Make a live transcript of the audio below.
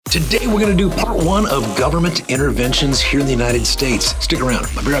Today we're going to do part one of government interventions here in the United States. Stick around.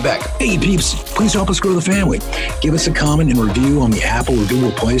 I'll be right back. Hey peeps, please help us grow the family. Give us a comment and review on the Apple or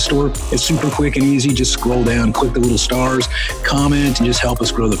Google Play Store. It's super quick and easy. Just scroll down, click the little stars, comment, and just help us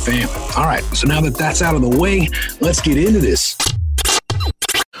grow the family. All right, so now that that's out of the way, let's get into this.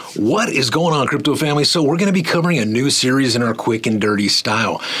 What is going on, crypto family? So we're going to be covering a new series in our quick and dirty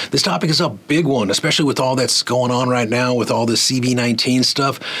style. This topic is a big one, especially with all that's going on right now with all this CV19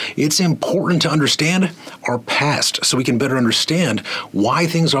 stuff. It's important to understand our past so we can better understand why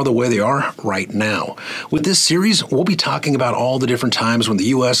things are the way they are right now. With this series, we'll be talking about all the different times when the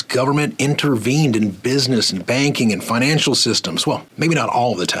U.S. government intervened in business and banking and financial systems. Well, maybe not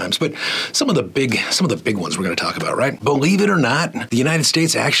all of the times, but some of the big ones we're going to talk about, right? Believe it or not, the United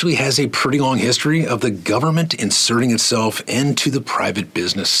States actually has a pretty long history of the government inserting itself into the private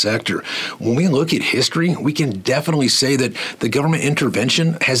business sector. When we look at history, we can definitely say that the government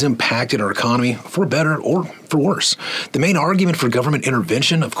intervention has impacted our economy for better or for worse. The main argument for government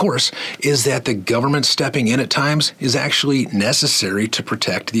intervention, of course, is that the government stepping in at times is actually necessary to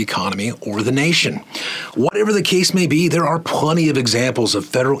protect the economy or the nation. Whatever the case may be, there are plenty of examples of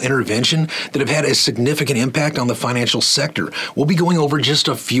federal intervention that have had a significant impact on the financial sector. We'll be going over just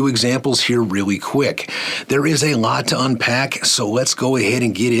a few examples here really quick. There is a lot to unpack, so let's go ahead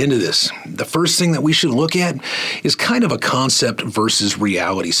and get into this. The first thing that we should look at is kind of a concept versus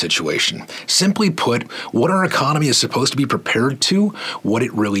reality situation. Simply put, what our economy is supposed to be prepared to, what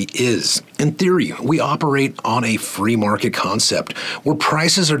it really is. In theory, we operate on a free market concept where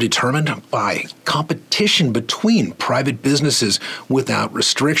prices are determined by competition between private businesses without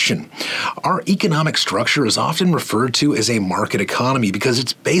restriction. Our economic structure is often referred to as a market economy because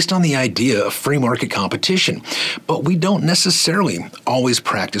it's based on the idea of free market competition, but we don't necessarily always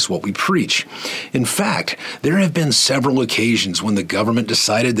practice what we preach. In fact, there have been several occasions when the government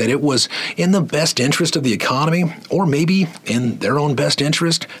decided that it was in the best interest of the economy, or maybe in their own best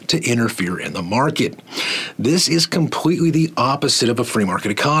interest, to interfere in the market. This is completely the opposite of a free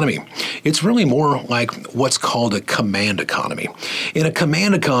market economy. It's really more like what's called a command economy. In a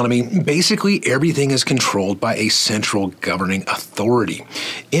command economy, basically everything is controlled by a central governing authority.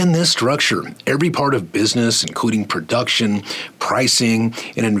 In this structure, every part of business, including production, pricing,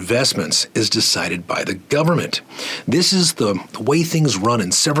 and investments, is decided by the government. This is the way things run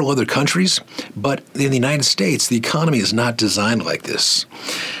in several other countries, but in the United States, the economy is not designed like this.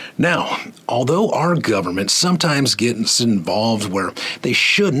 Now, although our government sometimes gets involved where they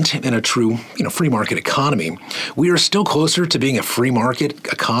shouldn't in a true, free market economy, we are still closer to being a free market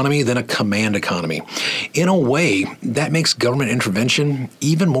economy than a command economy. In a way, that makes government intervention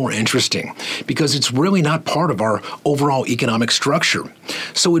even more interesting because it's really not part of our overall economic structure.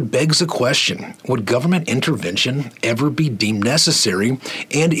 So it begs the question, would government intervention ever be deemed necessary,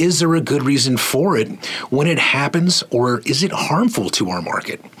 and is there a good reason for it when it happens, or is it harmful to our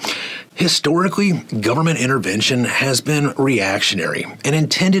market? Historically, government intervention has been reactionary and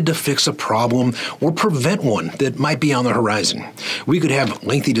intended to fix a problem or prevent one that might be on the horizon. We could have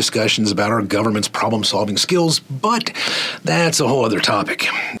lengthy discussions about our government's problem-solving skills, but that's a whole other topic.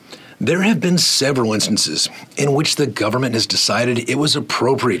 There have been several instances in which the government has decided it was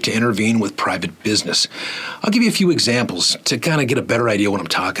appropriate to intervene with private business. I'll give you a few examples to kind of get a better idea what I'm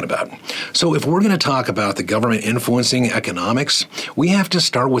talking about. So if we're going to talk about the government influencing economics, we have to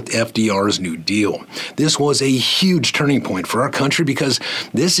start with FDR's New Deal. This was a huge turning point for our country because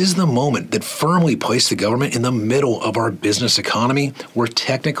this is the moment that firmly placed the government in the middle of our business economy where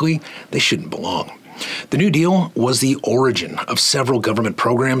technically they shouldn't belong. The New Deal was the origin of several government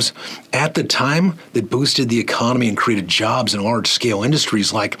programs at the time that boosted the economy and created jobs in large-scale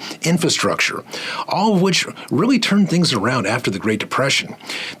industries like infrastructure, all of which really turned things around after the Great Depression.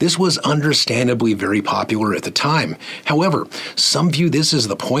 This was understandably very popular at the time. However, some view this as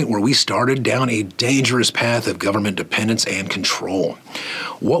the point where we started down a dangerous path of government dependence and control.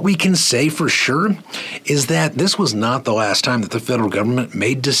 What we can say for sure is that this was not the last time that the federal government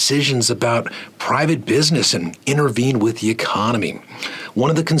made decisions about private business and intervened with the economy. One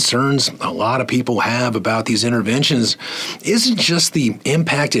of the concerns a lot of people have about these interventions isn't just the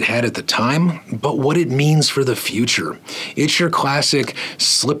impact it had at the time, but what it means for the future. It's your classic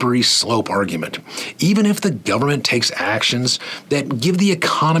slippery slope argument. Even if the government takes actions that give the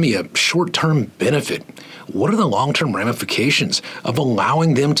economy a short-term benefit, what are the long-term ramifications of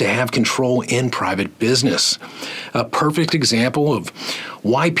allowing them to have control in private business? A perfect example of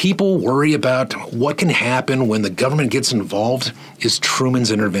why people worry about what can happen when the government gets involved is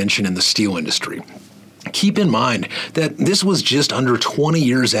Truman's intervention in the steel industry. Keep in mind that this was just under 20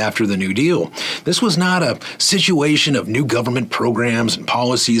 years after the New Deal. This was not a situation of new government programs and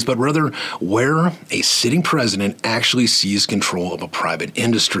policies, but rather where a sitting president actually seized control of a private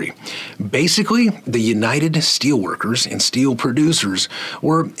industry. Basically, the United Steelworkers and steel producers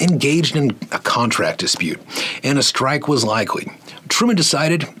were engaged in a contract dispute, and a strike was likely. Truman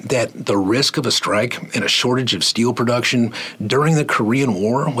decided that the risk of a strike and a shortage of steel production during the Korean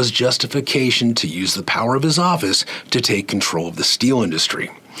War was justification to use the power of his office to take control of the steel industry.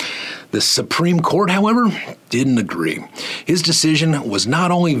 The Supreme Court, however, didn't agree. His decision was not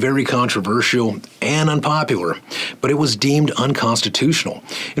only very controversial and unpopular, but it was deemed unconstitutional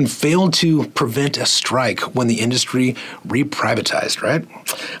and failed to prevent a strike when the industry reprivatized, right?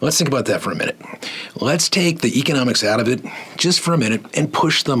 Let's think about that for a minute. Let's take the economics out of it just for a minute and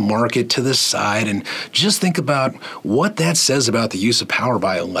push the market to the side and just think about what that says about the use of power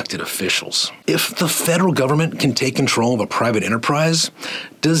by elected officials. If the federal government can take control of a private enterprise,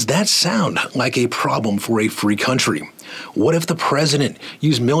 does that sound like a problem for a free country? What if the president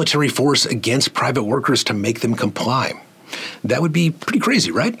used military force against private workers to make them comply? That would be pretty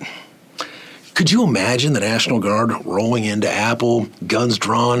crazy, right? Could you imagine the National Guard rolling into Apple, guns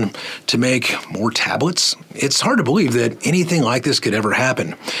drawn, to make more tablets? It's hard to believe that anything like this could ever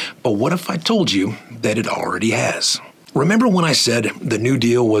happen. But what if I told you that it already has? Remember when I said the New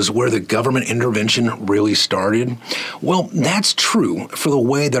Deal was where the government intervention really started? Well, that's true for the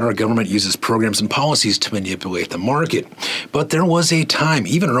way that our government uses programs and policies to manipulate the market. But there was a time,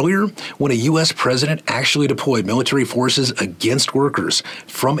 even earlier, when a U.S. president actually deployed military forces against workers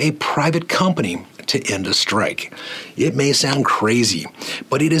from a private company to end a strike. It may sound crazy,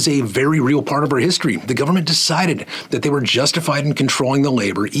 but it is a very real part of our history. The government decided that they were justified in controlling the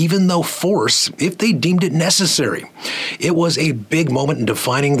labor, even though force, if they deemed it necessary. It was a big moment in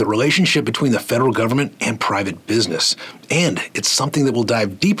defining the relationship between the federal government and private business. And it's something that we'll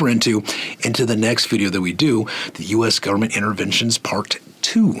dive deeper into the next video that we do, the U.S. Government Interventions Part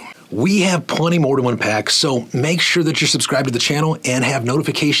 2. We have plenty more to unpack, so make sure that you're subscribed to the channel and have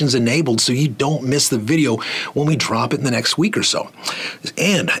notifications enabled so you don't miss the video when we drop it in the next week or so.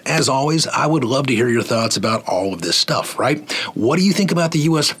 And as always, I would love to hear your thoughts about all of this stuff, right? What do you think about the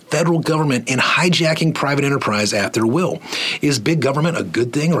U.S. federal government and hijacking private enterprise at their will? Is big government a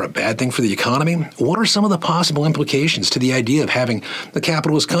good thing or a bad thing for the economy? What are some of the possible implications to the idea of having the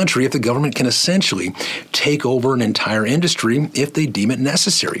capitalist country if the government can essentially take over an entire industry if they deem it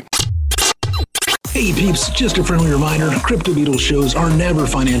necessary? Hey peeps, just a friendly reminder, Crypto Beatles shows are never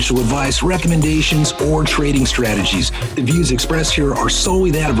financial advice, recommendations, or trading strategies. The views expressed here are solely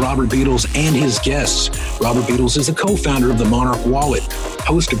that of Robert Beatles and his guests. Robert Beatles is the co-founder of the Monarch Wallet,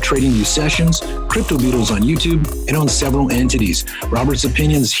 host of TradingView Sessions, Crypto Beatles on YouTube, and owns several entities. Robert's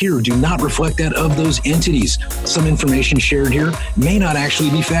opinions here do not reflect that of those entities. Some information shared here may not actually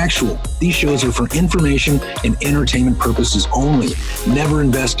be factual. These shows are for information and entertainment purposes only. Never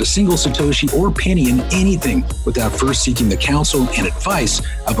invest a single Satoshi or penny in anything without first seeking the counsel and advice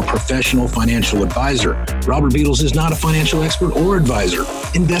of a professional financial advisor. Robert Beatles is not a financial expert or advisor.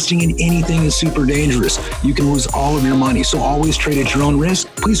 Investing in anything is super dangerous. You can lose all of your money, so always trade at your own risk.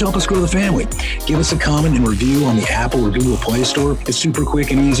 Please help us grow the family. Give us a comment and review on the Apple or Google Play Store. It's super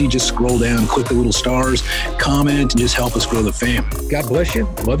quick and easy. Just scroll down, click the little stars, comment, and just help us grow the fam. God bless you.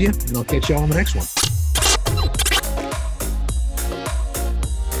 Love you, and I'll catch you all on the next one.